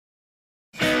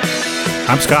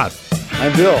I'm Scott.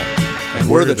 I'm Bill. And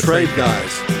we're the Trade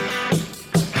Guys.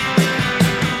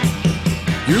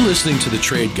 You're listening to The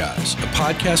Trade Guys, a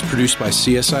podcast produced by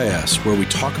CSIS where we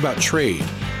talk about trade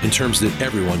in terms that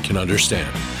everyone can understand.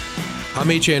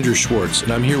 I'm H. Andrew Schwartz,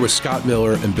 and I'm here with Scott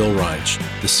Miller and Bill Reinsch,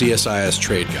 the CSIS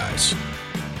Trade Guys.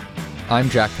 I'm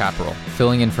Jack Capperell,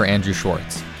 filling in for Andrew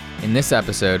Schwartz. In this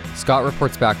episode, Scott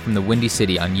reports back from the Windy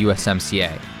City on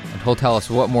USMCA, and he'll tell us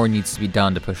what more needs to be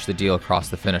done to push the deal across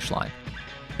the finish line.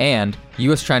 And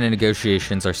U.S.-China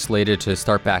negotiations are slated to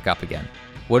start back up again.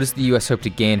 What does the U.S. hope to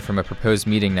gain from a proposed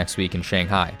meeting next week in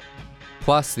Shanghai?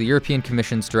 Plus, the European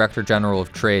Commission's Director General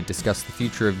of Trade discussed the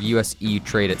future of U.S.-EU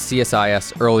trade at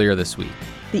CSIS earlier this week.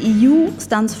 The EU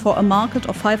stands for a market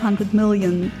of 500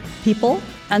 million people,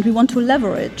 and we want to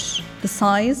leverage the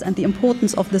size and the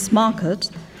importance of this market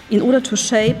in order to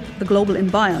shape the global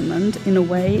environment in a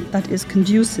way that is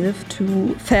conducive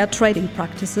to fair trading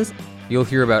practices. You'll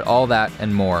hear about all that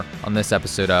and more on this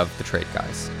episode of The Trade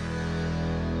Guys.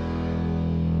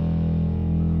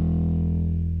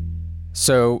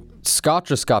 So, Scott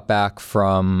just got back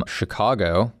from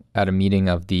Chicago at a meeting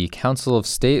of the Council of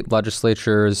State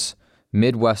Legislatures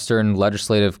Midwestern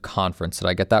Legislative Conference. Did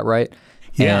I get that right?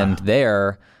 Yeah. And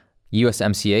there,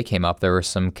 USMCA came up. There were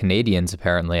some Canadians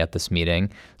apparently at this meeting.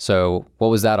 So what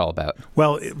was that all about?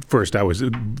 Well, first, I was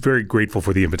very grateful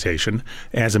for the invitation.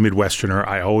 As a Midwesterner,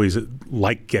 I always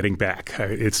like getting back.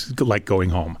 It's like going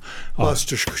home. Plus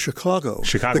to Chicago,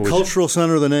 the cultural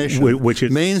center of the nation, which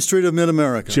is Main Street of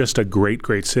Mid-America. Just a great,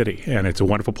 great city, and it's a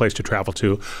wonderful place to travel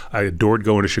to. I adored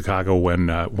going to Chicago when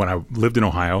I lived in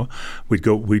Ohio.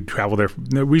 We'd travel there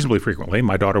reasonably frequently.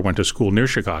 My daughter went to school near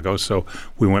Chicago, so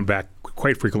we went back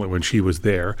quite frequently when she was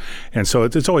there. And so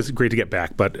it's always great to get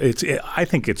back, but I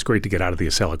think it's great to get out of the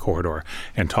Acela corridor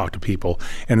and talk to people.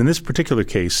 And in this particular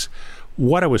case,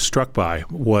 what I was struck by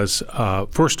was,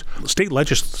 first, state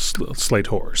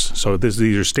legislators. So these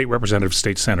are state representatives,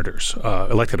 state senators,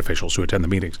 elected officials who attend the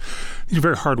meetings. These are a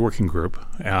very hardworking group,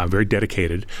 very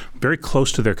dedicated, very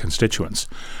close to their constituents.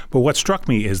 But what struck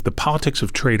me is the politics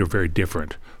of trade are very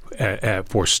different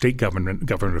for state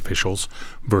government officials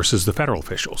versus the federal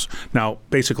officials. Now,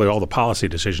 basically, all the policy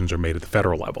decisions are made at the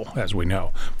federal level, as we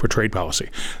know, for trade policy.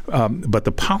 But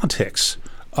the politics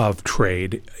of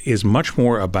trade is much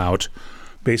more about,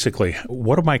 basically,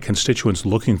 what are my constituents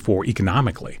looking for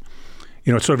economically?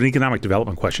 You know, it's sort of an economic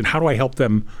development question. How do I help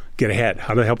them get ahead?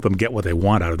 How do I help them get what they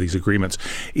want out of these agreements?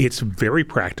 It's very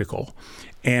practical,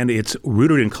 and it's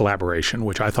rooted in collaboration,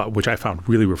 which I found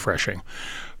really refreshing.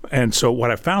 And so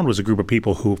what I found was a group of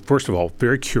people who, first of all,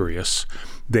 very curious.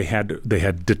 They had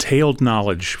detailed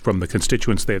knowledge from the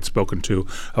constituents they had spoken to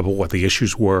about what the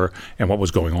issues were and what was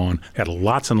going on. Had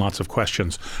lots and lots of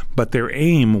questions, but their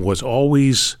aim was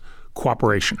always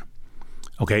cooperation.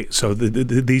 Okay, so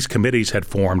these committees had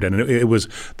formed, and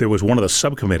there was one of the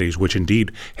subcommittees which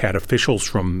indeed had officials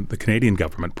from the Canadian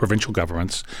government, provincial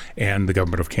governments, and the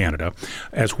government of Canada,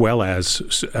 as well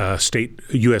as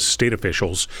U.S. state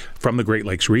officials from the Great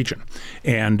Lakes region.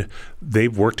 And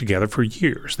they've worked together for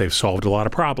years. They've solved a lot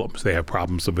of problems. They have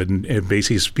problems of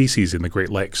invasive species in the Great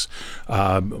Lakes.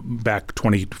 Back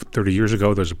 20, 30 years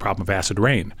ago, there's a problem of acid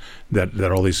rain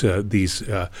that all these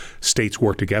states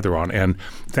work together on. And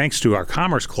thanks to our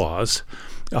Commerce Clause,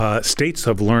 states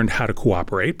have learned how to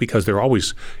cooperate because there are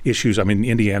always issues. I mean,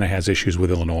 Indiana has issues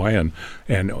with Illinois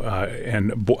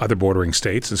and other bordering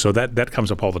states, and so that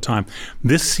comes up all the time.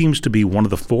 This seems to be one of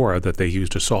the fora that they use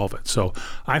to solve it. So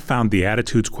I found the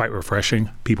attitudes quite refreshing.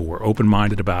 People were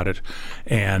open-minded about it,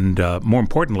 and more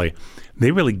importantly,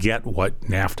 they really get what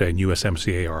NAFTA and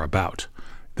USMCA are about.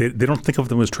 They don't think of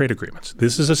them as trade agreements.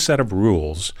 This is a set of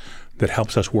rules that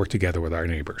helps us work together with our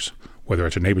neighbors, whether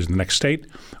it's our neighbors in the next state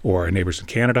or our neighbors in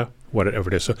Canada, whatever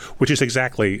it is. So, which is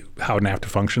exactly how NAFTA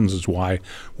functions, is why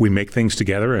we make things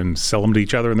together and sell them to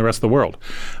each other and the rest of the world.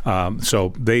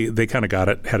 So they kind of got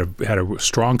it, had a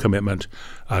strong commitment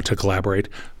to collaborate.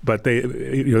 But they had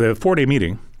a 4-day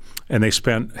meeting, and they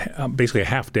spent basically a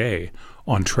half day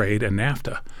on trade and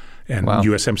NAFTA and Wow.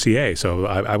 USMCA. So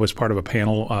I was part of a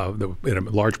panel in a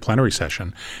large plenary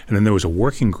session. And then there was a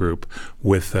working group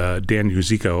with Dan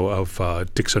Uzico of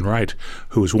Dixon Wright,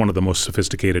 who is one of the most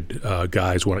sophisticated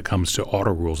guys when it comes to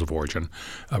auto rules of origin,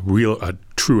 a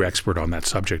true expert on that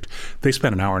subject. They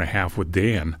spent an hour and a half with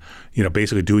Dan,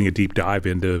 basically doing a deep dive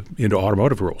into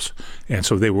automotive rules. And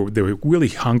so they were really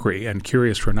hungry and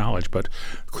curious for knowledge. But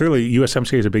clearly,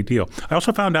 USMCA is a big deal. I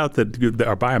also found out that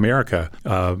our Buy America,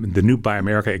 the new Buy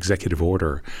America executive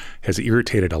order, has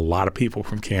irritated a lot of people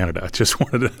from Canada. Just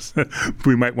wanted to,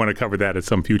 we might want to cover that at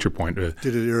some future point.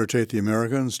 Did it irritate the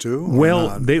Americans too?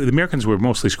 Well, the Americans were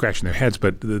mostly scratching their heads,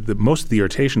 but most of the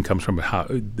irritation comes from how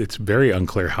it's very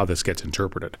unclear how this gets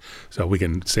interpreted. So we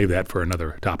can save that for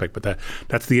another topic. But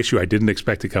that's the issue I didn't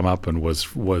expect to come up, and was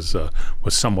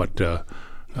somewhat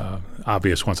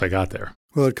obvious once I got there.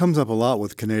 Well, it comes up a lot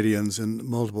with Canadians in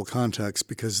multiple contexts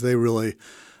because they really,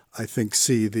 I think,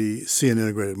 see an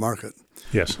integrated market.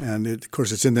 Yes. And of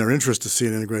course, it's in their interest to see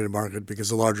an integrated market because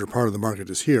the larger part of the market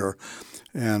is here,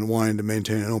 and wanting to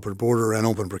maintain an open border and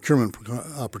open procurement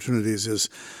opportunities is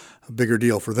a bigger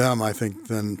deal for them, I think,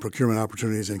 than procurement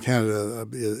opportunities in Canada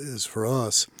is for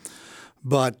us.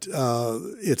 But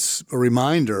it's a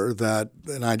reminder that,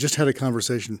 and I just had a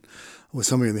conversation with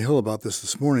somebody on the Hill about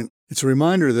this morning, it's a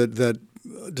reminder that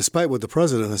despite what the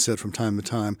president has said from time to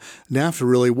time, NAFTA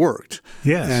really worked.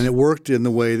 Yes. And it worked in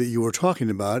the way that you were talking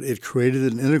about. It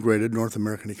created an integrated North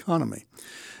American economy.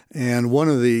 And one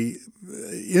of the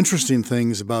interesting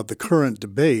things about the current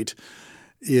debate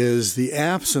is the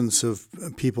absence of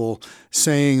people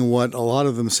saying what a lot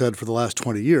of them said for the last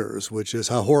 20 years, which is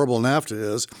how horrible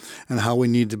NAFTA is and how we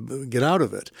need to get out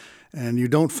of it. And you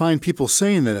don't find people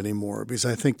saying that anymore because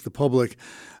I think the public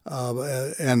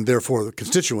and therefore the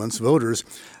constituents, voters,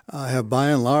 have by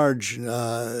and large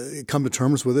come to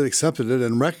terms with it, accepted it,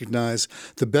 and recognize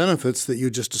the benefits that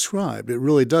you just described. It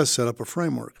really does set up a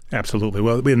framework. Absolutely.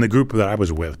 Well, in the group that I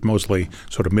was with, mostly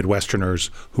sort of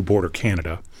Midwesterners who border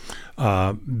Canada,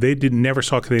 they never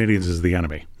saw Canadians as the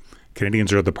enemy.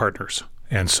 Canadians are the partners.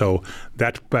 And so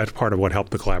that's part of what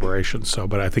helped the collaboration. So,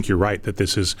 but I think you're right that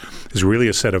this is really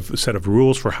a set of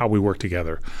rules for how we work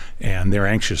together, and they're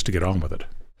anxious to get on with it.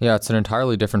 Yeah, it's an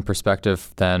entirely different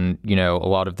perspective than, a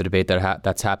lot of the debate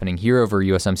that's happening here over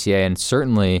USMCA. And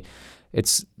certainly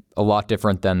it's a lot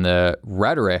different than the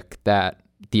rhetoric that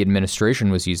the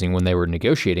administration was using when they were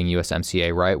negotiating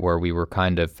USMCA, right? Where we were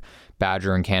kind of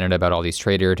badgering Canada about all these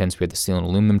trade irritants. We had the steel and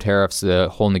aluminum tariffs. The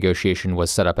whole negotiation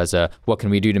was set up as what can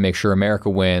we do to make sure America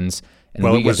wins and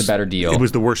we get the better deal. It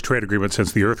was the worst trade agreement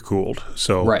since the earth cooled.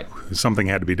 So right. Something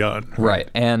had to be done. Right.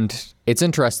 And it's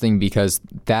interesting because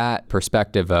that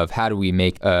perspective of how do we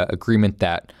make an agreement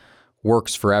that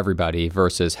works for everybody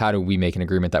versus how do we make an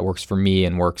agreement that works for me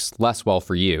and works less well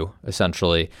for you,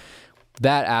 essentially.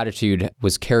 That attitude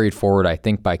was carried forward, I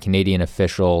think, by Canadian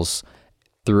officials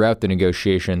throughout the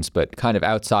negotiations, but kind of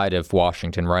outside of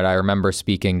Washington, right? I remember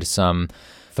speaking to some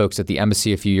folks at the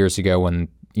embassy a few years ago when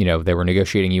they were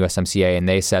negotiating USMCA, and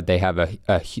they said they had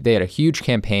a huge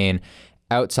campaign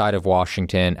outside of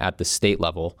Washington at the state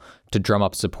level to drum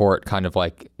up support, kind of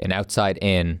like an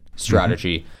outside-in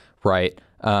strategy, right?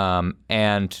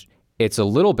 And it's a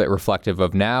little bit reflective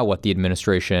of now what the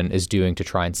administration is doing to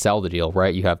try and sell the deal,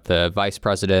 right? You have the vice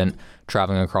president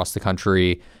traveling across the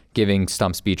country, giving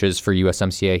stump speeches for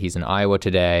USMCA. He's in Iowa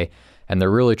today, and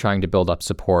they're really trying to build up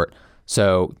support.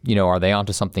 So, are they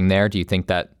onto something there? Do you think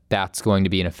that that's going to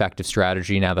be an effective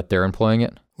strategy now that they're employing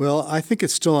it? Well, I think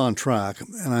it's still on track,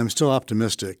 and I'm still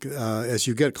optimistic. As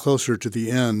you get closer to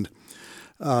the end,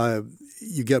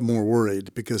 you get more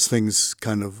worried because things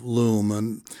kind of loom.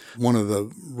 And one of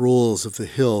the rules of the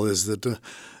Hill is that,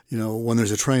 when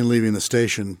there's a train leaving the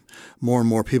station, more and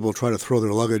more people try to throw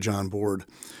their luggage on board.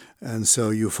 And so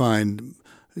you find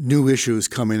new issues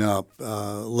coming up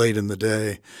late in the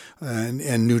day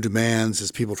and new demands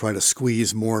as people try to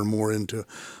squeeze more and more into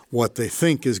what they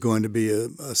think is going to be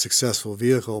a successful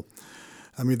vehicle.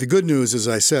 I mean, the good news, as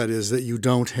I said, is that you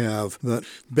don't have the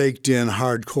baked-in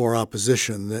hardcore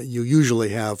opposition that you usually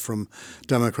have from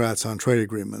Democrats on trade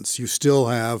agreements. You still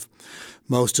have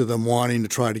most of them wanting to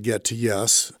try to get to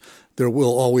yes. There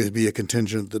will always be a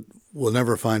contingent that will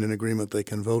never find an agreement they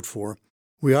can vote for.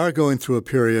 We are going through a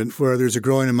period where there's a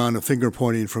growing amount of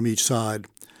finger-pointing from each side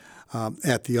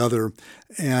at the other.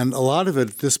 And a lot of it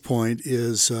at this point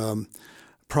is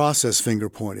process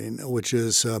finger-pointing, which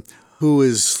is who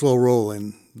is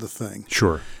slow-rolling the thing.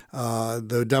 Sure.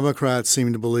 The Democrats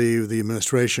seem to believe the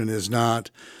administration is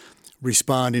not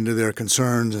responding to their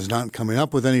concerns, is not coming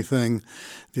up with anything.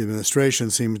 The administration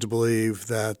seems to believe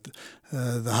that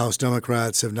the House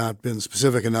Democrats have not been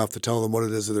specific enough to tell them what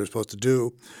it is that they're supposed to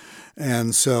do.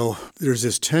 And so there's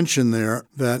this tension there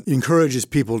that encourages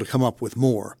people to come up with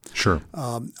more. Sure.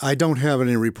 I don't have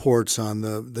any reports on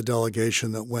the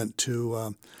delegation that went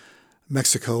to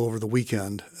Mexico over the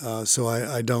weekend, so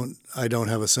I don't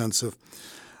have a sense of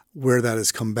where that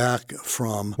has come back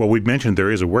from. Well, we've mentioned there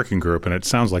is a working group, and it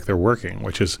sounds like they're working,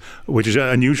 which is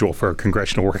unusual for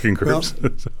congressional working groups.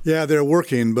 Well, yeah, they're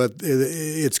working, but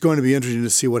it's going to be interesting to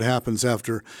see what happens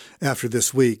after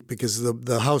this week, because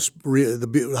the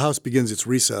House begins its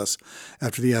recess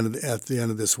at the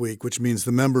end of this week, which means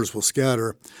the members will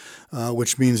scatter,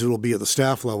 which means it will be at the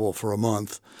staff level for a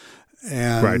month.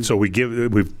 And right. So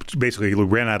we've basically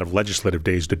ran out of legislative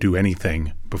days to do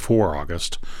anything before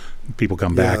August. People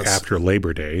come back after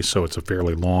Labor Day, so it's a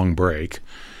fairly long break.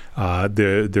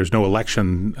 There's no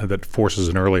election that forces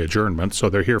an early adjournment, so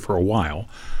they're here for a while.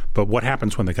 But what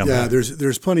happens when they come back? Yeah,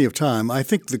 there's plenty of time. I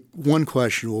think the one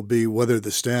question will be whether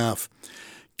the staff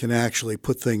can actually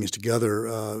put things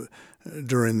together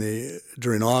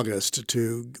during August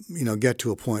to get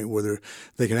to a point where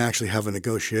they can actually have a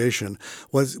negotiation.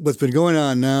 What's been going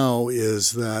on now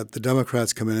is that the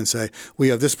Democrats come in and say, we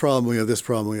have this problem, we have this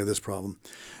problem, we have this problem.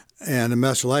 And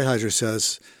Ambassador Lighthizer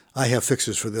says, I have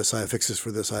fixes for this, I have fixes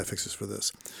for this, I have fixes for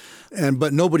this.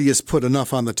 But nobody has put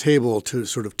enough on the table to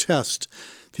sort of test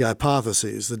the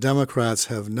hypotheses. The Democrats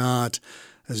have not,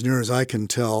 as near as I can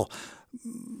tell,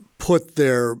 put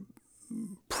their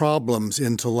problems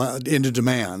into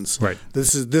demands. Right.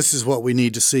 This is what we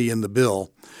need to see in the bill.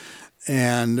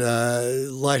 And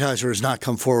Lighthizer has not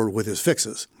come forward with his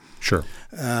fixes. Sure.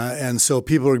 And so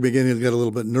people are beginning to get a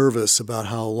little bit nervous about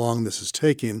how long this is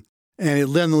taking. And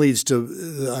it then leads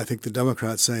to, I think, the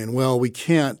Democrats saying, well, we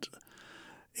can't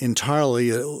entirely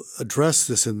address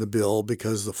this in the bill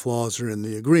because the flaws are in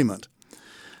the agreement,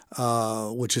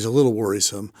 which is a little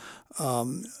worrisome.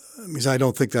 Because I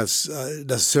don't think that's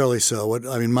necessarily so.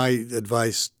 My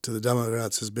advice to the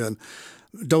Democrats has been,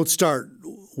 don't start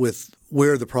with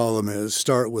where the problem is.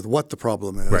 Start with what the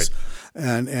problem is, right.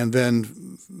 and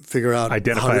then figure out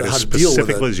identify it as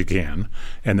specifically as you can,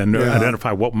 and then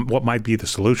identify what might be the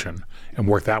solution, and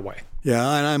work that way.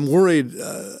 Yeah, and I'm worried.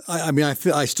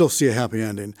 I still see a happy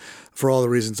ending for all the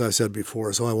reasons I said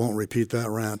before, so I won't repeat that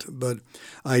rant. But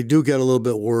I do get a little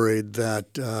bit worried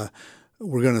that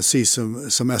we're going to see some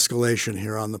escalation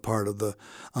here on the part of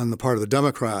the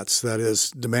Democrats, that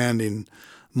is demanding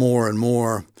more and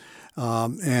more.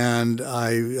 And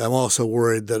I'm also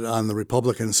worried that on the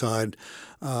Republican side,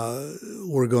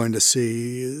 we're going to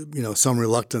see some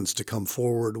reluctance to come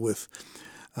forward with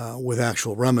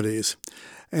actual remedies.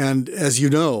 And as you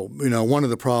know, one of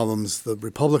the problems the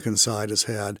Republican side has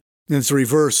had, and it's the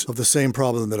reverse of the same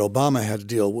problem that Obama had to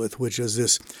deal with, which is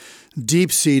this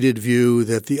deep-seated view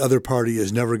that the other party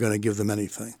is never going to give them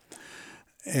anything.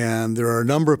 And there are a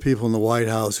number of people in the White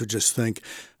House who just think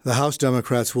the House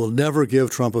Democrats will never give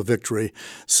Trump a victory,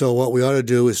 so what we ought to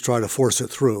do is try to force it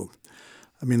through.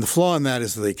 I mean, the flaw in that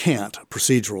is that they can't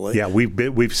procedurally. Yeah,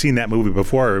 we've seen that movie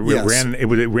before.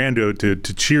 It ran to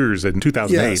Cheers in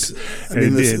 2008. Yes.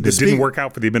 It didn't work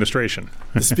out for the administration.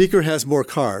 The Speaker has more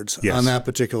cards on that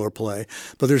particular play,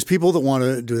 but there's people that want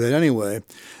to do that anyway.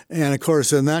 And of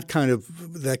course, then that kind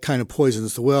of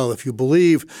poisons the well. If you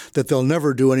believe that they'll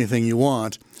never do anything you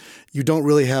want, you don't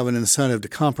really have an incentive to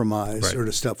compromise or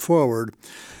to step forward.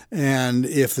 And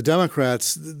if the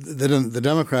Democrats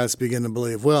begin to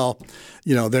believe, well,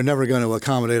 they're never going to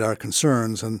accommodate our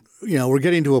concerns, and we're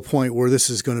getting to a point where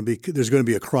there's going to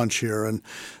be a crunch here. And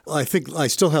I think I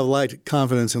still have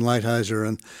confidence in Lighthizer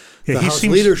and the House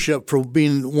leadership for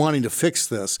wanting to fix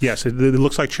this. Yes, it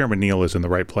looks like Chairman Neal is in the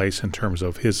right place in terms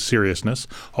of his seriousness.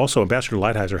 Also, Ambassador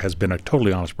Lighthizer has been a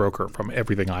totally honest broker from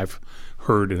everything I've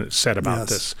heard and said about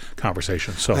this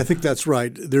conversation. So I think that's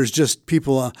right. There's just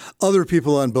other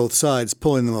people on both sides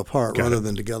pulling them apart rather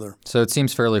than together. So it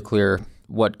seems fairly clear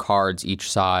what cards each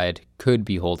side could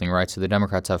be holding, right? So the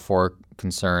Democrats have four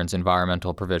concerns: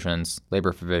 environmental provisions,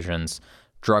 labor provisions,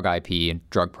 drug IP,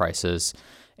 drug prices,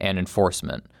 and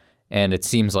enforcement. And it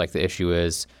seems like the issue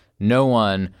is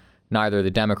neither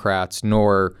the Democrats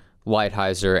nor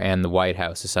Lighthizer and the White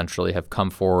House essentially have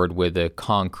come forward with a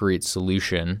concrete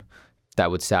solution that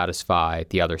would satisfy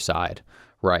the other side,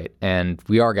 right? And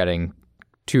we are getting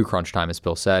to crunch time, as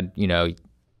Bill said.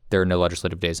 There are no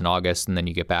legislative days in August, and then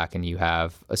you get back and you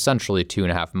have essentially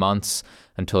 2.5 months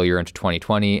until you're into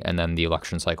 2020, and then the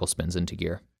election cycle spins into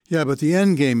gear. Yeah, but the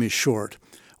end game is short.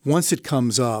 Once it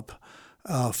comes up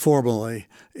formally,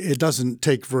 it doesn't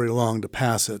take very long to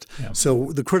pass it. Yeah.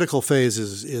 So the critical phase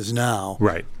is now.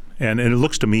 Right. And it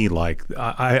looks to me like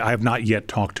I have not yet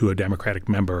talked to a Democratic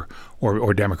member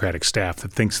or Democratic staff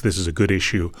that thinks this is a good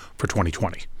issue for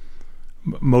 2020.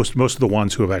 Most of the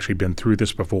ones who have actually been through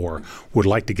this before would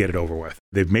like to get it over with.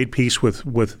 They've made peace with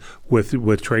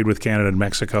trade with Canada and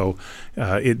Mexico.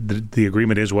 The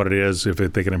agreement is what it is. If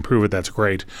they can improve it, that's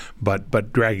great.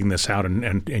 But dragging this out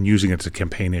and using it as a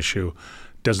campaign issue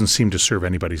doesn't seem to serve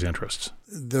anybody's interests.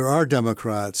 There are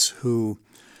Democrats who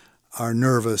are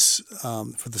nervous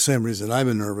for the same reason I've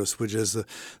been nervous, which is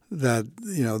that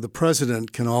the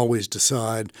president can always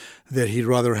decide that he'd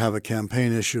rather have a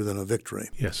campaign issue than a victory.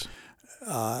 Yes.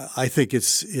 I think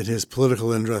it's in his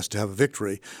political interest to have a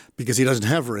victory because he doesn't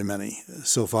have very many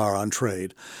so far on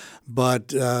trade.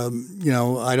 But,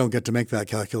 I don't get to make that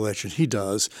calculation. He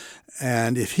does.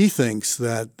 And if he thinks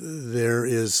that there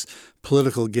is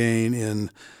political gain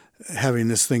in having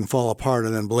this thing fall apart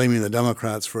and then blaming the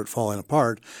Democrats for it falling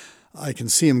apart, I can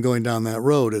see him going down that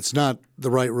road. It's not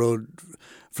the right road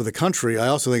for the country. I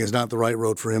also think it's not the right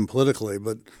road for him politically.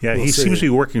 But yeah, he seems to be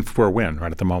working for a win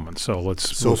right at the moment. So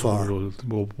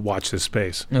we'll watch this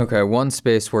space. Okay, one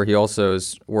space where he also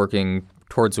is working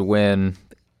towards a win,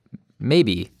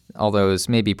 maybe, although is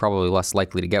maybe probably less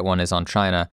likely to get one, is on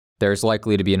China. There's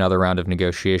likely to be another round of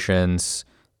negotiations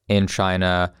in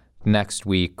China. Next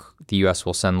week, the U.S.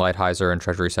 will send Lighthizer and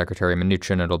Treasury Secretary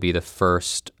Mnuchin. It'll be the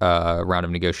first round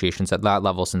of negotiations at that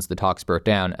level since the talks broke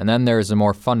down. And then there's a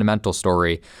more fundamental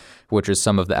story, which is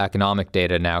some of the economic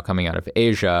data now coming out of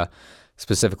Asia,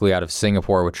 specifically out of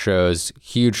Singapore, which shows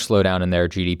huge slowdown in their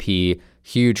GDP,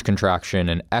 huge contraction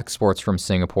in exports from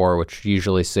Singapore, which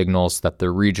usually signals that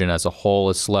the region as a whole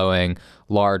is slowing,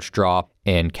 large drop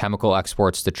in chemical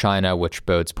exports to China, which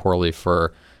bodes poorly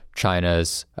for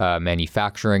China's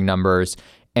manufacturing numbers.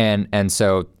 And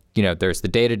so, there's the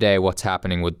day-to-day, what's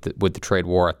happening with the trade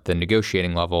war at the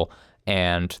negotiating level,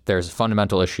 and there's a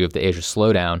fundamental issue of the Asia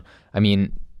slowdown. I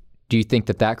mean, do you think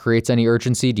that creates any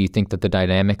urgency? Do you think that the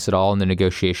dynamics at all in the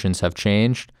negotiations have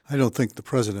changed? I don't think the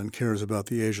president cares about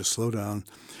the Asia slowdown.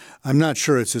 I'm not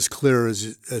sure it's as clear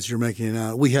as you're making it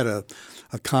out. We had a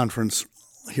conference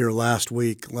here last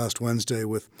Wednesday,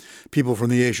 with people from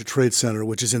the Asia Trade Center,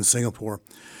 which is in Singapore.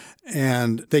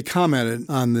 And they commented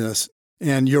on this.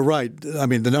 And you're right. I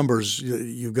mean, the numbers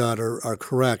you got are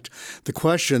correct. The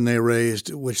question they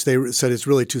raised, which they said it's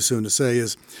really too soon to say,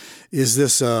 is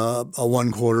this a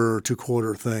 1 quarter or 2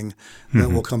 quarter thing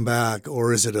that will come back,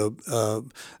 or is it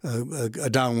a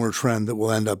downward trend that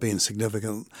will end up being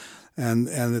significant? And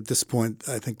at this point,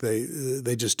 I think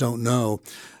they just don't know.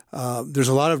 There's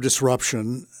a lot of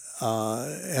disruption,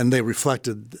 and they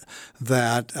reflected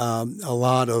that a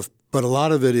lot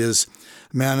of it is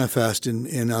manifest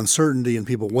in uncertainty and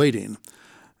people waiting.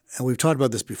 And we've talked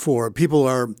about this before. People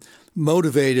are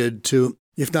motivated to,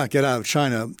 if not get out of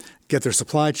China, get their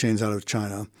supply chains out of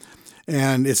China.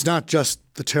 And it's not just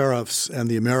the tariffs and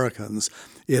the Americans.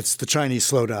 It's the Chinese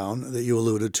slowdown that you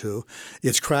alluded to.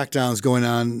 It's crackdowns going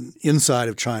on inside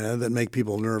of China that make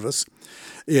people nervous.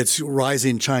 It's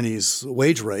rising Chinese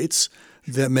wage rates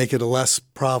that make it a less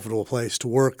profitable place to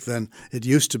work than it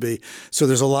used to be. So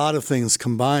there's a lot of things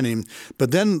combining. But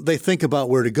then they think about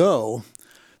where to go.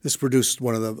 This produced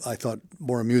one of the, I thought,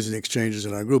 more amusing exchanges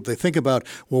in our group. They think about,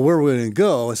 well, where are we going to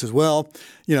go? I says, well,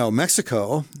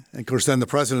 Mexico. And of course, then the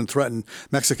president threatened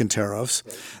Mexican tariffs.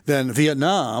 Then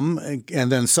Vietnam.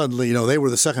 And then suddenly, they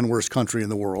were the second worst country in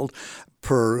the world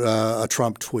per a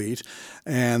Trump tweet.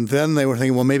 And then they were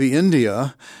thinking, well, maybe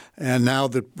India. And now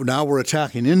we're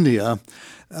attacking India.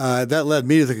 That led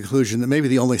me to the conclusion that maybe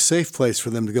the only safe place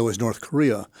for them to go is North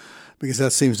Korea, because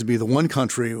that seems to be the one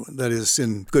country that is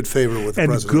in good favor with the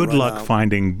president. And good luck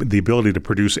finding the ability to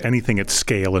produce anything at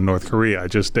scale in North Korea. I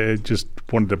just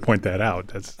wanted to point that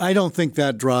out. I don't think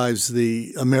that drives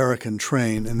the American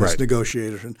train in this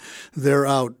negotiation. They're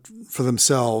out for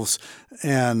themselves,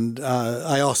 and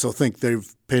I also think they've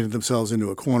painted themselves into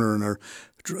a corner and are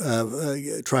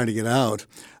trying to get out.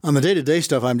 On the day-to-day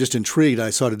stuff, I'm just intrigued.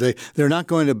 I saw today they're not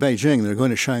going to Beijing. They're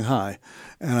going to Shanghai,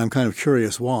 and I'm kind of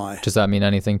curious why. Does that mean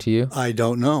anything to you? I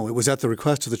don't know. It was at the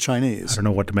request of the Chinese. I don't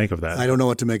know what to make of that. I don't know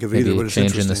what to make of Maybe either, but it's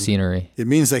change interesting. In the scenery. It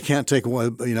means they can't take a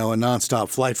nonstop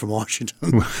flight from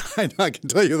Washington. I can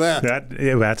tell you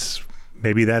that.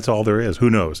 Maybe that's all there is.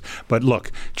 Who knows? But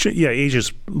look, Asia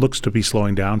looks to be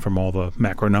slowing down from all the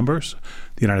macro numbers.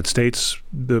 The United States,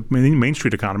 the Main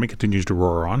Street economy continues to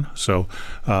roar on. So,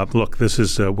 look, this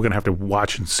is we're going to have to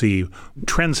watch and see.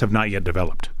 Trends have not yet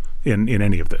developed in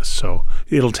any of this. So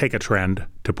it'll take a trend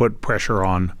to put pressure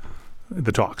on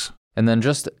the talks. And then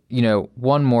just,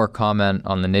 one more comment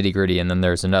on the nitty-gritty, and then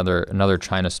there's another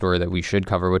China story that we should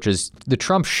cover, which is the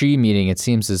Trump-Xi meeting, it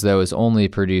seems as though, has only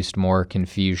produced more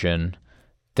confusion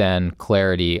than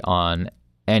clarity on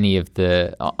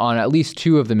at least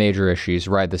two of the major issues,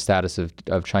 right? The status of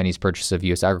Chinese purchase of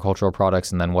U.S. agricultural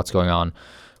products, and then what's going on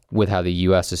with how the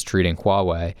U.S. is treating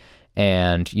Huawei.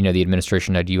 And, the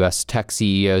administration had U.S. tech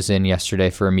CEOs in yesterday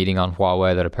for a meeting on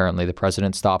Huawei that apparently the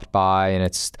president stopped by. And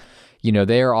it's,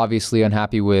 they are obviously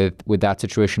unhappy with that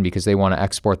situation because they want to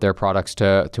export their products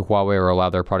to Huawei or allow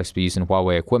their products to be used in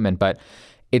Huawei equipment. But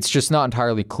it's just not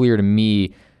entirely clear to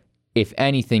me if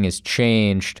anything has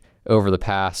changed over the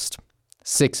past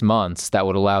 6 months that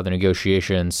would allow the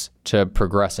negotiations to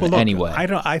progress in any way.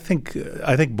 I think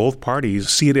both parties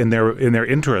see it in their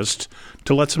interest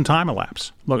to let some time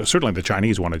elapse. Look, certainly the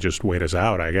Chinese want to just wait us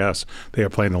out. I guess they are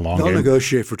playing the long game. They'll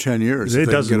negotiate for 10 years. It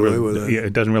doesn't get away with it.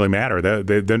 It doesn't really matter.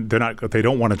 They're not. They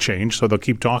don't want to change, so they'll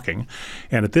keep talking.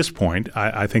 And at this point,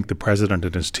 I think the president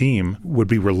and his team would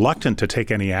be reluctant to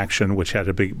take any action which had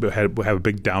a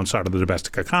big downside of the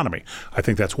domestic economy. I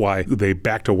think that's why they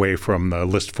backed away from the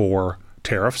List 4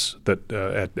 tariffs that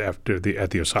at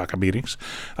the Osaka meetings.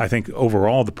 I think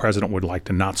overall the president would like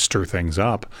to not stir things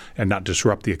up and not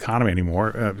disrupt the economy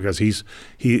anymore because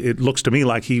it looks to me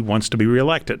like he wants to be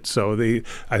reelected. So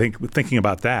I think thinking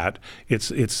about that, it's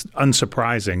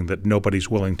unsurprising that nobody's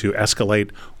willing to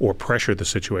escalate or pressure the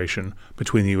situation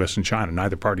between the U.S. and China.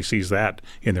 Neither party sees that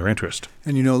in their interest.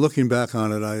 And looking back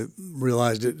on it, I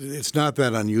realized it's not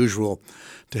that unusual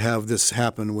to have this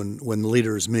happen when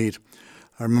leaders meet.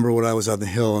 I remember when I was on the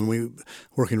Hill and we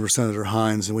working for Senator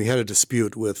Hines, and we had a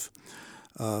dispute with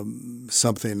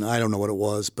something. I don't know what it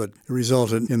was, but it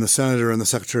resulted in the senator and the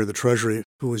Secretary of the Treasury,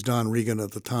 who was Don Regan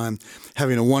at the time,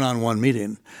 having a one-on-one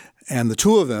meeting. And the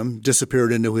two of them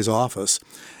disappeared into his office,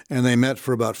 and they met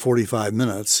for about 45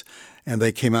 minutes, and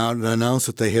they came out and announced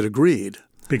that they had agreed.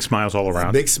 Big smiles all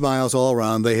around. Big smiles all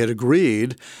around. They had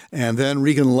agreed, and then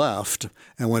Regan left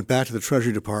and went back to the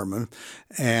Treasury Department,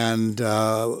 and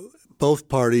both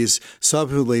parties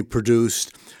subsequently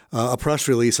produced a press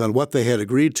release on what they had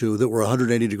agreed to that were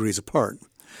 180 degrees apart.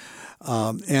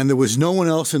 And there was no one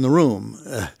else in the room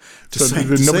to say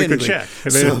nobody anything. could check.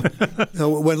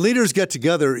 So when leaders get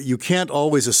together, you can't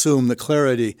always assume that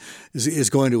clarity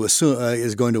is going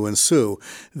to ensue.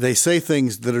 They say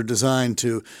things that are designed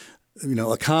to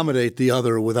accommodate the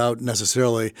other without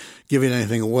necessarily giving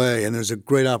anything away. And there's a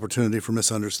great opportunity for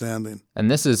misunderstanding. And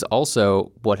this is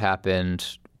also what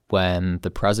happened when the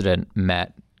president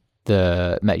met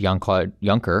Jean-Claude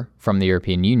Juncker from the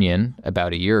European Union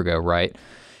about a year ago, right?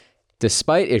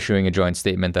 Despite issuing a joint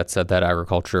statement that said that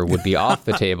agriculture would be off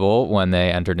the table when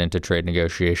they entered into trade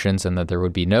negotiations and that there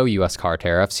would be no U.S. car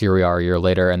tariffs, here we are a year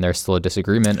later, and there's still a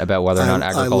disagreement about whether or not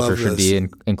agriculture should be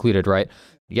included, right?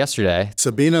 Yesterday,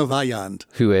 Sabine Vaillant,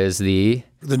 who is the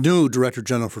new Director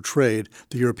General for Trade,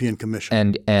 the European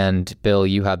Commission. And Bill,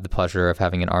 you had the pleasure of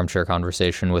having an armchair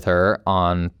conversation with her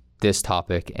on this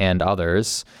topic and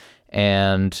others.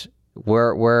 And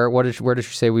where did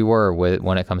she say we were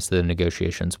when it comes to the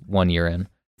negotiations 1 year in?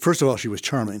 First of all, she was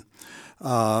charming.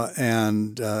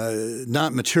 And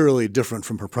not materially different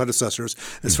from her predecessors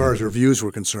as far as her views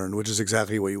were concerned, which is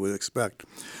exactly what you would expect.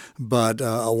 But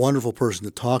a wonderful person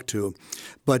to talk to.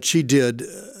 But she did,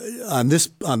 on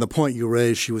the point you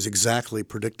raised, she was exactly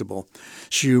predictable.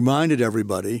 She reminded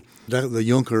everybody that the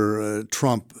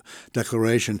Juncker-Trump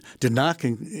declaration did not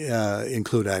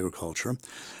include agriculture.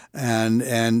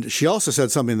 And she also said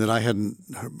something that I hadn't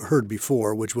heard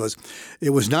before, which was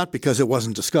it was not because it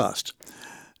wasn't discussed.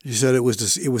 She said it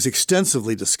was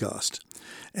extensively discussed,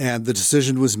 and the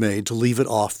decision was made to leave it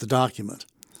off the document.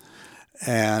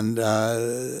 And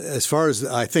as far as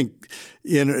I think,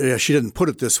 she didn't put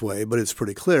it this way, but it's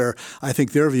pretty clear. I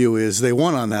think their view is they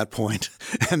won on that point,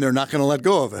 and they're not going to let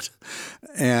go of it.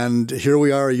 And here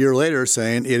we are a year later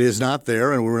saying it is not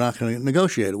there, and we're not going to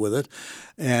negotiate with it.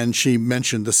 And she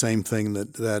mentioned the same thing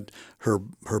that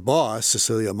her boss,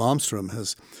 Cecilia Malmström,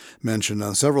 has mentioned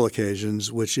on several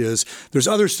occasions, which is there's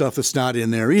other stuff that's not in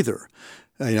there either.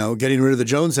 Getting rid of the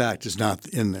Jones Act is not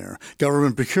in there.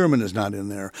 Government procurement is not in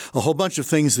there. A whole bunch of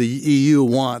things the EU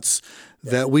wants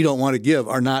that we don't want to give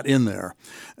are not in there.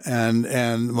 And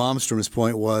Malmström's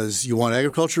point was, you want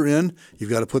agriculture in, you've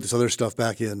got to put this other stuff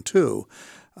back in too,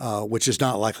 which is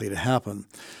not likely to happen.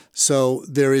 So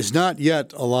there is not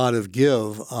yet a lot of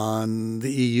give on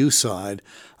the EU side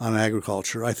on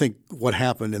agriculture. I think what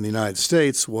happened in the United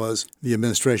States was the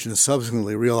administration has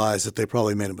subsequently realized that they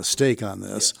probably made a mistake on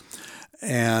this. Yeah.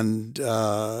 And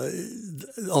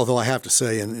although I have to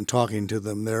say in talking to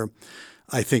them, they're,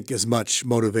 I think, as much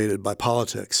motivated by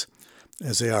politics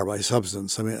as they are by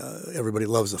substance. I mean, everybody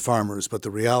loves the farmers, but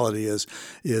the reality is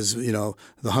the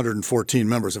 114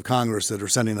 members of Congress that are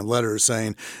sending them letters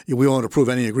saying we won't approve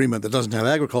any agreement that doesn't have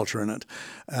agriculture in it,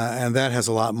 and that has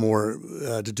a lot more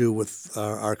to do with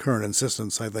our current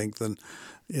insistence, I think, than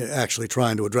actually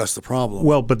trying to address the problem.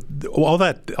 Well, but all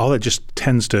that just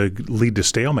tends to lead to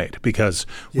stalemate because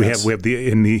we have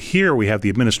the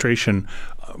administration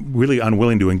really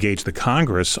unwilling to engage the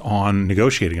Congress on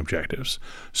negotiating objectives.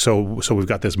 So we've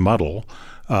got this muddle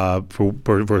for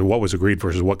what was agreed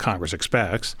versus what Congress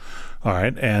expects. All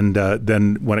right, and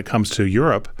then when it comes to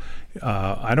Europe,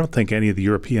 I don't think any of the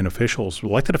European officials,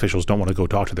 elected officials, don't want to go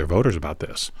talk to their voters about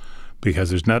this.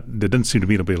 Because there doesn't seem to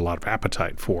me to be a lot of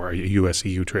appetite for a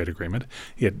U.S.-EU trade agreement.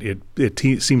 It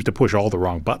seems to push all the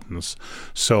wrong buttons.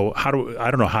 So I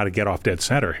don't know how to get off dead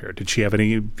center here. Did she have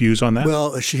any views on that?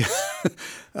 Well, she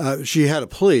had a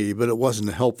plea, but it wasn't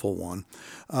a helpful one.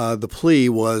 The plea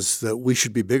was that we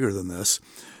should be bigger than this.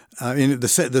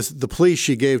 The plea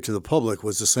she gave to the public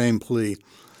was the same plea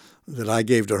that I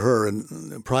gave to her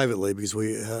and privately because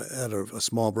we had a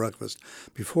small breakfast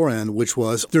beforehand, which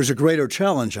was there's a greater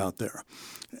challenge out there.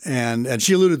 And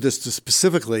she alluded this to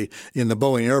specifically in the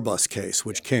Boeing Airbus case,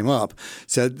 which came up,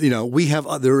 said,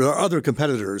 there are other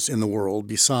competitors in the world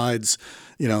besides,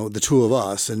 the two of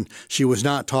us. And she was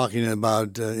not talking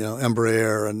about,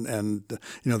 Embraer and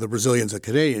the Brazilians and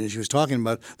Canadians. She was talking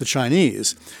about the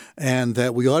Chinese and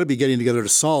that we ought to be getting together to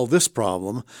solve this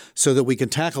problem so that we can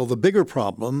tackle the bigger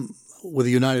problem with a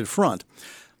united front.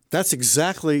 That's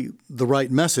exactly the right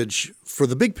message for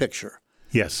the big picture.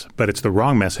 Yes, but it's the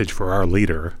wrong message for our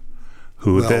leader,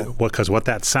 because what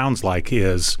that sounds like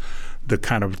is the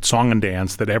kind of song and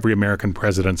dance that every American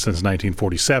president since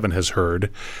 1947 has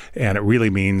heard, and it really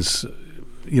means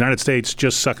United States,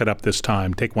 just suck it up this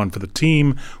time. Take one for the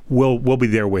team. We'll be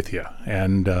there with you.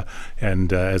 And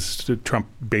as Trump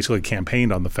basically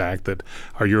campaigned on the fact that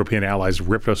our European allies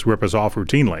rip us off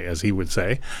routinely, as he would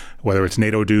say, whether it's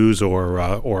NATO dues or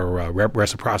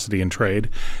reciprocity in trade.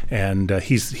 And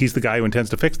he's the guy who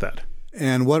intends to fix that.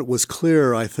 And what was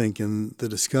clear, I think, in the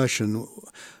discussion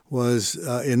was,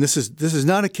 and this is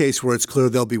not a case where it's clear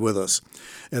they'll be with us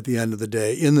at the end of the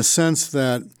day, in the sense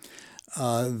that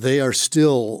they are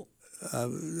still,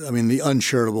 the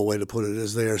uncharitable way to put it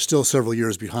is they are still several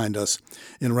years behind us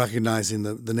in recognizing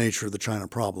the nature of the China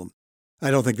problem.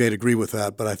 I don't think they'd agree with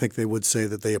that, but I think they would say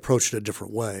that they approached it a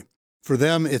different way. For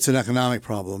them, it's an economic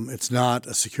problem. It's not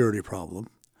a security problem.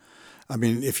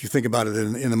 If you think about it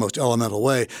in the most elemental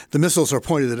way, the missiles are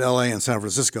pointed at L.A. and San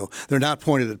Francisco. They're not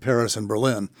pointed at Paris and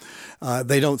Berlin.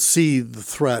 They don't see the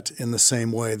threat in the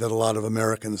same way that a lot of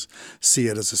Americans see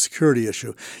it as a security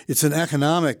issue. It's an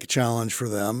economic challenge for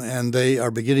them, and they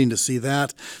are beginning to see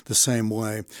that the same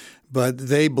way. But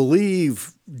they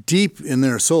believe deep in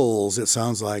their souls, it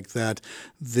sounds like, that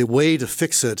the way to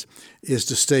fix it is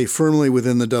to stay firmly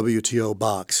within the WTO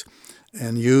box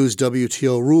and use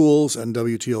WTO rules and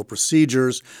WTO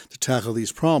procedures to tackle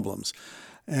these problems.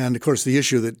 And, of course, the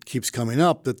issue that keeps coming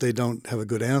up that they don't have a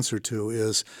good answer to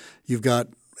is you've got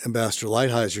Ambassador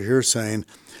Lighthizer here saying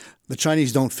the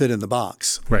Chinese don't fit in the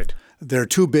box. Right. They're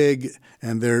too big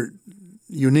and they're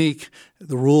unique.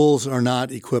 The rules are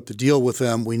not equipped to deal with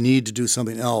them. We need to do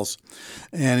something else.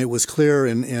 And it was clear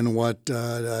in what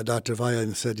Dr.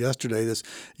 Vayan said yesterday, this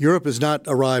Europe has not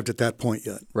arrived at that point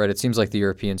yet. Right. It seems like the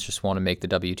Europeans just want to make the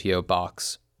WTO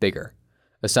box bigger,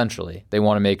 essentially. They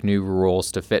want to make new rules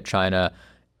to fit China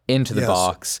into the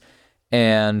box.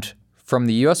 And from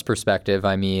the U.S. perspective,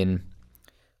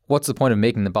 what's the point of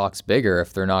making the box bigger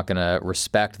if they're not going to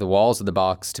respect the walls of the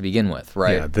box to begin with,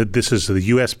 right? Yeah, this is the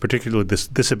U.S., particularly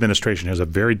this administration has a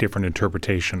very different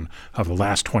interpretation of the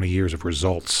last 20 years of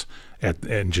results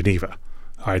in Geneva.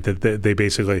 All right, they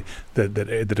basically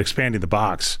that expanding the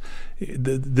box,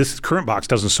 this current box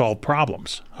doesn't solve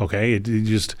problems. Okay, it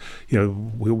just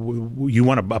you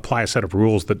want to apply a set of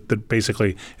rules that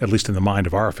basically, at least in the mind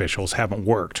of our officials, haven't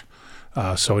worked.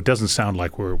 So it doesn't sound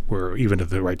like we're even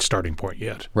at the right starting point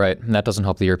yet. Right, and that doesn't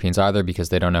help the Europeans either because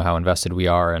they don't know how invested we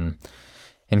are in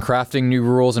crafting new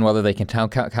rules and whether they can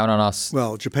count on us.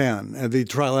 Well, Japan and the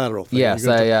trilateral thing. Yes,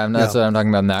 that's what I'm talking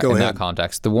about in that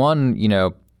context. The one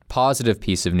positive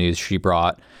piece of news she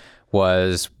brought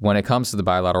was when it comes to the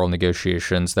bilateral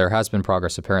negotiations, there has been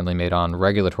progress apparently made on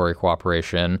regulatory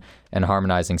cooperation and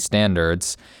harmonizing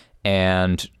standards,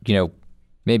 and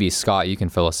maybe Scott, you can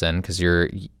fill us in because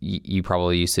you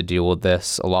probably used to deal with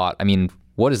this a lot.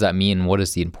 What does that mean? What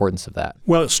is the importance of that?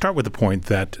 Well, start with the point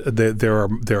that there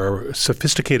are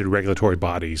sophisticated regulatory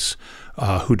bodies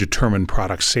who determine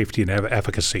product safety and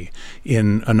efficacy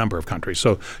in a number of countries.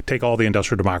 So take all the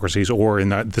industrial democracies, or in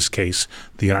this case,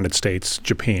 the United States,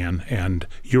 Japan, and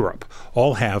Europe,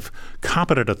 all have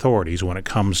competent authorities when it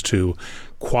comes to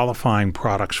qualifying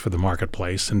products for the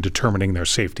marketplace and determining their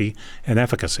safety and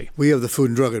efficacy. We have the Food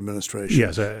and Drug Administration.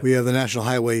 Yes. We have the National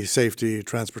Highway Safety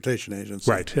Transportation Agency.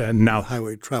 Right. Now,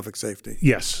 Highway Traffic Safety.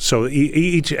 Yes. So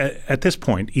at this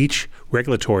point, each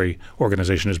regulatory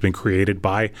organization has been created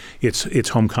by its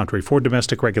home country for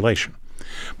domestic regulation.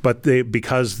 But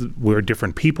because we're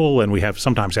different people and we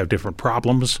sometimes have different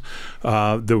problems,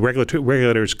 the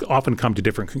regulators often come to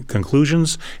different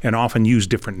conclusions and often use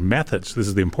different methods. This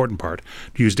is the important part.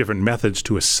 Use different methods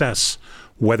to assess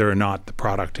whether or not the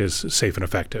product is safe and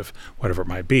effective, whatever it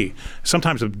might be.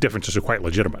 Sometimes the differences are quite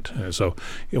legitimate. So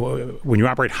when you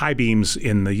operate high beams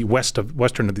in the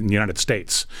western of the United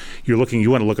States, you want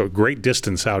to look a great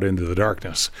distance out into the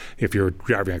darkness if you're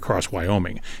driving across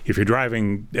Wyoming. If you're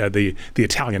driving the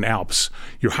Italian Alps,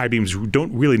 your high beams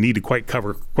don't really need to quite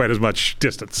cover quite as much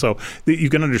distance. So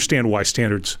you can understand why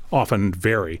standards often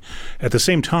vary. At the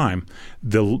same time,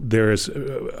 there is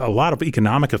a lot of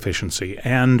economic efficiency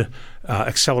and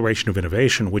acceleration of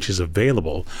innovation, which is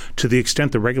available to the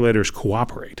extent the regulators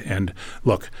cooperate. And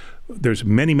look, there's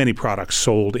many, many products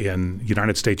sold in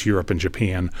United States, Europe, and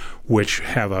Japan, which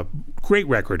have a great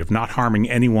record of not harming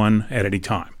anyone at any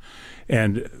time.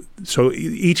 And so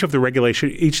each of the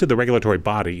regulatory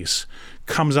bodies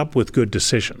comes up with good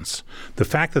decisions. The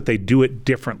fact that they do it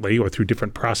differently or through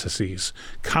different processes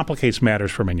complicates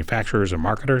matters for manufacturers and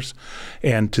marketers.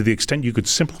 And to the extent you could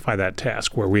simplify that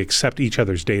task, where we accept each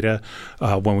other's data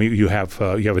when you have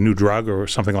a new drug or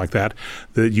something like that,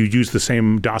 that you use the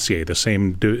same dossier, the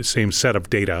same set of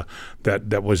data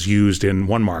that was used in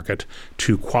one market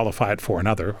to qualify it for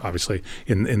another. Obviously,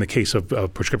 in the case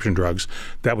of prescription drugs,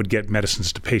 that would get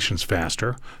medicines to patients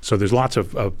faster. So there's lots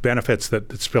of benefits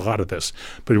that spill out of this.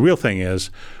 But the real thing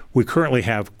is, we currently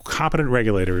have competent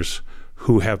regulators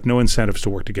who have no incentives to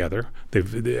work together.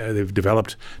 They've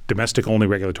developed domestic-only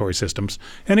regulatory systems,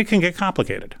 and it can get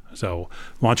complicated. So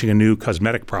launching a new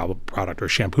cosmetic product or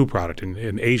shampoo product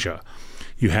in Asia,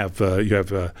 you have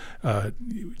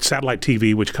satellite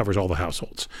TV, which covers all the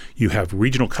households. You have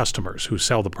regional customers who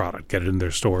sell the product, get it in their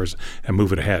stores, and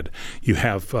move it ahead. You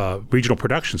have regional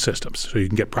production systems, so you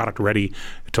can get product ready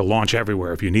to launch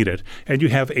everywhere if you need it. And you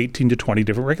have 18 to 20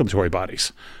 different regulatory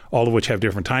bodies, all of which have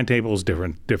different timetables,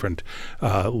 different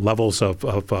levels of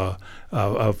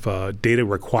data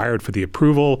required for the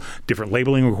approval, different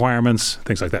labeling requirements,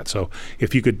 things like that. So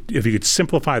if you could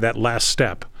simplify that last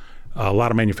step, a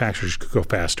lot of manufacturers could go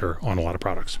faster on a lot of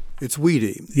products. It's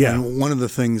weedy. Yeah. And one of the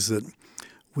things that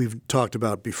we've talked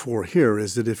about before here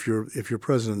is that if you're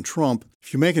President Trump,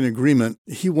 if you make an agreement,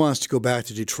 he wants to go back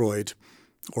to Detroit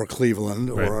or Cleveland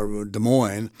or Des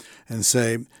Moines and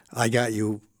say, I got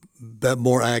you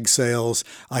more ag sales,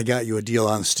 I got you a deal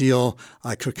on steel,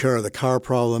 I took care of the car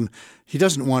problem. He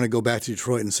doesn't want to go back to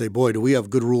Detroit and say, boy, do we have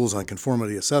good rules on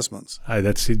conformity assessments.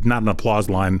 That's not an applause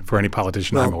line for any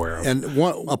politician I'm aware of. And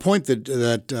a point that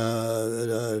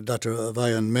Dr.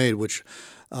 Vayan made, which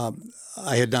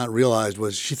I had not realized,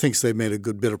 was she thinks they've made a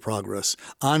good bit of progress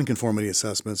on conformity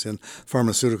assessments in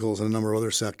pharmaceuticals and a number of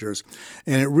other sectors.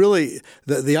 And it really,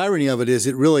 the irony of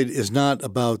it really is not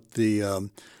about the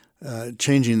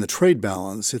changing the trade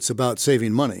balance. It's about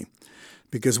saving money.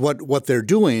 Because what they're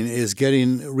doing is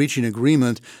reaching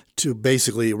agreement to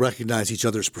basically recognize each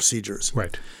other's procedures.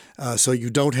 Right. So you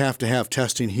don't have to have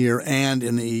testing here and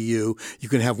in the EU. You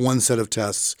can have one set of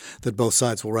tests that both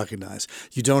sides will recognize.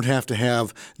 You don't have to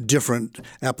have different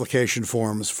application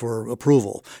forms for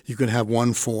approval. You can have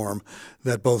one form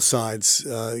that both sides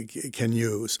can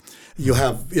use. You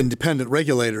have independent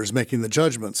regulators making the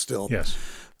judgment still. Yes.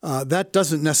 That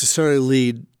doesn't necessarily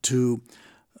lead to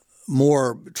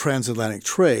more transatlantic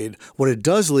trade. What it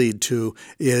does lead to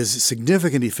is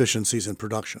significant efficiencies in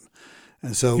production.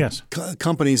 And so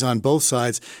companies on both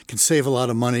sides can save a lot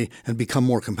of money and become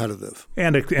more competitive.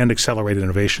 And accelerate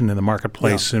innovation in the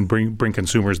marketplace and bring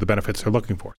consumers the benefits they're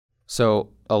looking for. So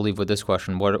I'll leave with this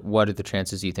question. What are the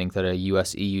chances you think that a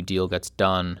U.S.-EU deal gets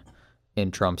done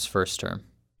in Trump's first term?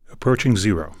 Approaching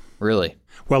zero. Really?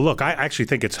 Well, look, I actually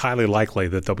think it's highly likely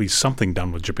that there'll be something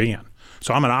done with Japan.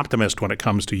 So I'm an optimist when it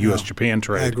comes to U.S.-Japan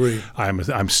trade. I agree.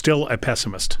 I'm still a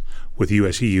pessimist with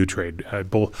U.S.-EU trade,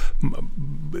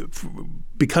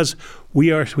 because we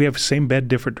have the same bed,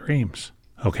 different dreams.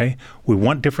 Okay, we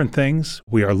want different things.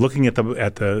 We are looking at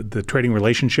the trading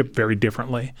relationship very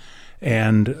differently,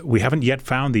 and we haven't yet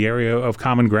found the area of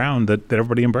common ground that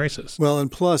everybody embraces. Well,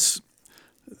 and plus,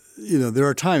 there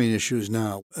are timing issues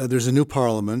now. There's a new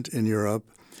parliament in Europe.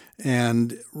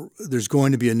 And there's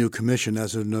going to be a new commission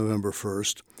as of November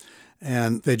 1st.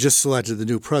 And they just selected the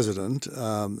new president,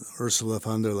 Ursula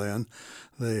von der Leyen,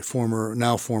 the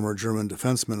now former German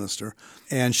defense minister.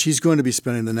 And she's going to be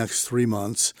spending the next 3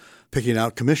 months picking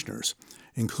out commissioners,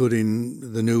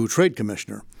 including the new trade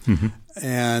commissioner. Mm-hmm.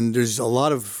 And there's a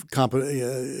lot of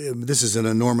this is an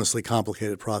enormously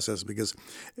complicated process because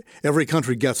every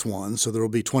country gets one, so there will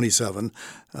be 27,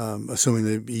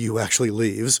 assuming the EU actually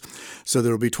leaves. So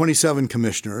there will be 27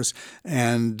 commissioners,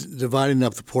 and dividing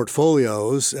up the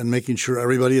portfolios and making sure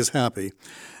everybody is happy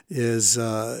is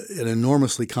an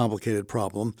enormously complicated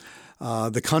problem.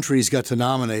 The countries get to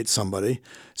nominate somebody,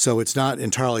 so it's not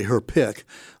entirely her pick,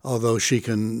 although she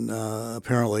can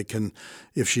apparently can,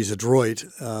 if she's adroit,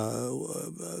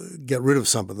 get rid of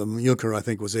some of them. Juncker, I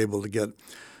think, was able to get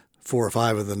 4 or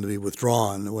 5 of them to be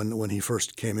withdrawn when he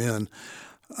first came in.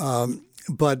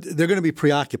 But they're going to be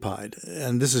preoccupied,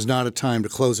 and this is not a time to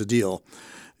close a deal.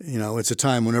 It's a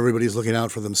time when everybody's looking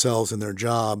out for themselves and their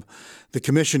job. The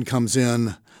commission comes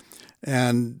in.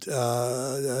 And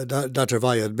Dr.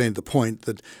 Vaya had made the point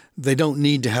that they don't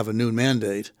need to have a new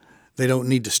mandate. They don't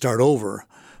need to start over.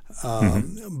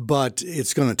 But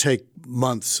it's going to take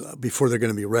months before they're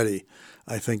going to be ready,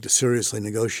 I think, to seriously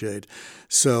negotiate.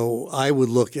 So I would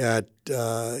look at,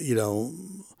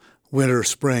 winter,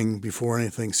 spring before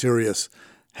anything serious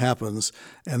happens.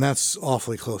 And that's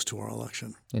awfully close to our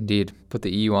election. Indeed. Put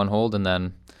the EU on hold and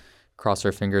then cross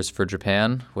our fingers for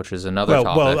Japan, which is another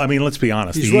topic. Well, I mean, let's be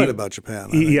honest. He's right about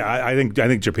Japan. I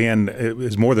think Japan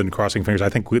is more than crossing fingers. I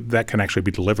think that can actually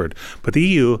be delivered. But the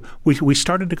EU, we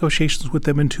started negotiations with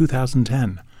them in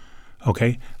 2010.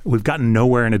 Okay, we've gotten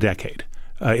nowhere in a decade.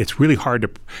 It's really hard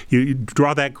to you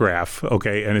draw that graph,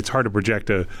 okay, and it's hard to project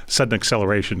a sudden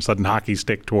acceleration, sudden hockey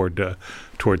stick toward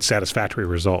satisfactory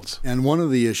results. And one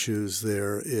of the issues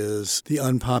there is the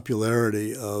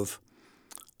unpopularity of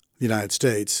the United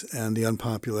States and the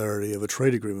unpopularity of a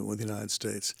trade agreement with the United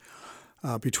States.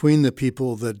 Between the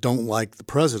people that don't like the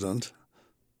president,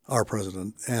 our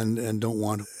president, and don't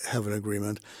want to have an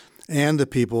agreement, and the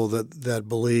people that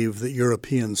believe that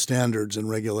European standards and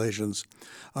regulations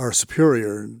are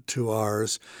superior to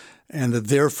ours, and that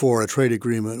therefore a trade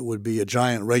agreement would be a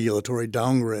giant regulatory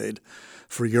downgrade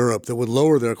for Europe that would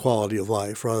lower their quality of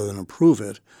life rather than improve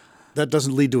it. That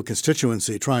doesn't lead to a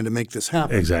constituency trying to make this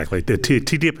happen. Exactly. The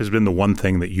TTIP has been the one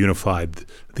thing that unified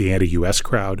the anti-U.S.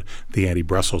 crowd, the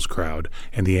anti-Brussels crowd,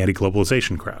 and the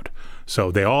anti-globalization crowd.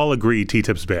 So they all agree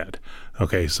TTIP's bad.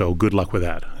 Okay, so good luck with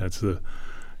that. It's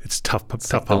tough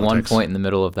politics. The one point in the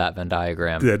middle of that Venn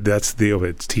diagram. That's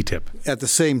it's TTIP. At the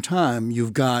same time,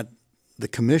 you've got the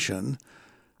Commission,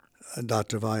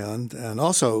 Dr. Vayan, and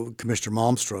also Commissioner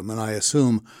Malmstrom, and I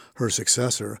assume her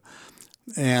successor,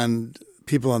 and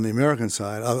people on the American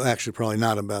side, actually probably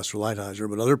not Ambassador Lighthizer,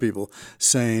 but other people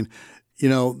saying,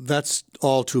 that's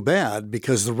all too bad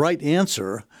because the right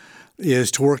answer is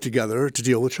to work together to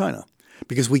deal with China.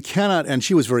 Because we cannot, and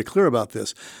she was very clear about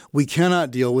this, we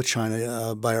cannot deal with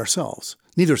China by ourselves,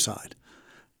 neither side.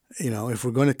 If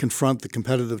we're going to confront the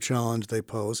competitive challenge they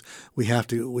pose, we have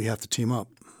to team up.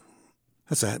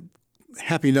 That's a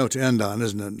happy note to end on,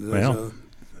 isn't it? Well,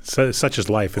 such is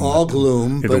life. All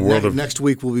gloom, but next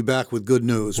week we'll be back with good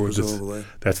news, presumably.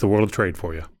 That's the world of trade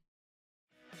for you.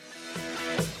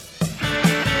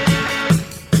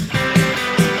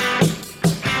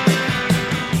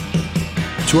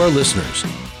 To our listeners,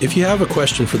 if you have a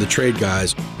question for the Trade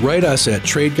Guys, write us at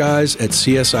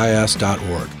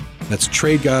tradeguys@csis.org. That's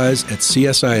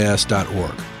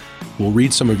tradeguys@csis.org. We'll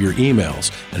read some of your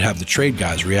emails and have the Trade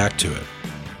Guys react to it.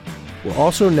 We're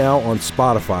also now on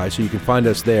Spotify, so you can find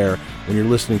us there when you're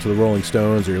listening to the Rolling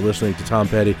Stones or you're listening to Tom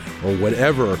Petty or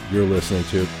whatever you're listening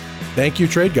to. Thank you,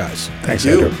 Trade Guys. Thanks,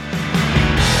 Andrew.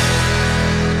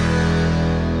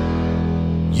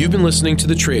 You've been listening to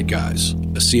The Trade Guys,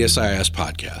 a CSIS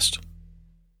podcast.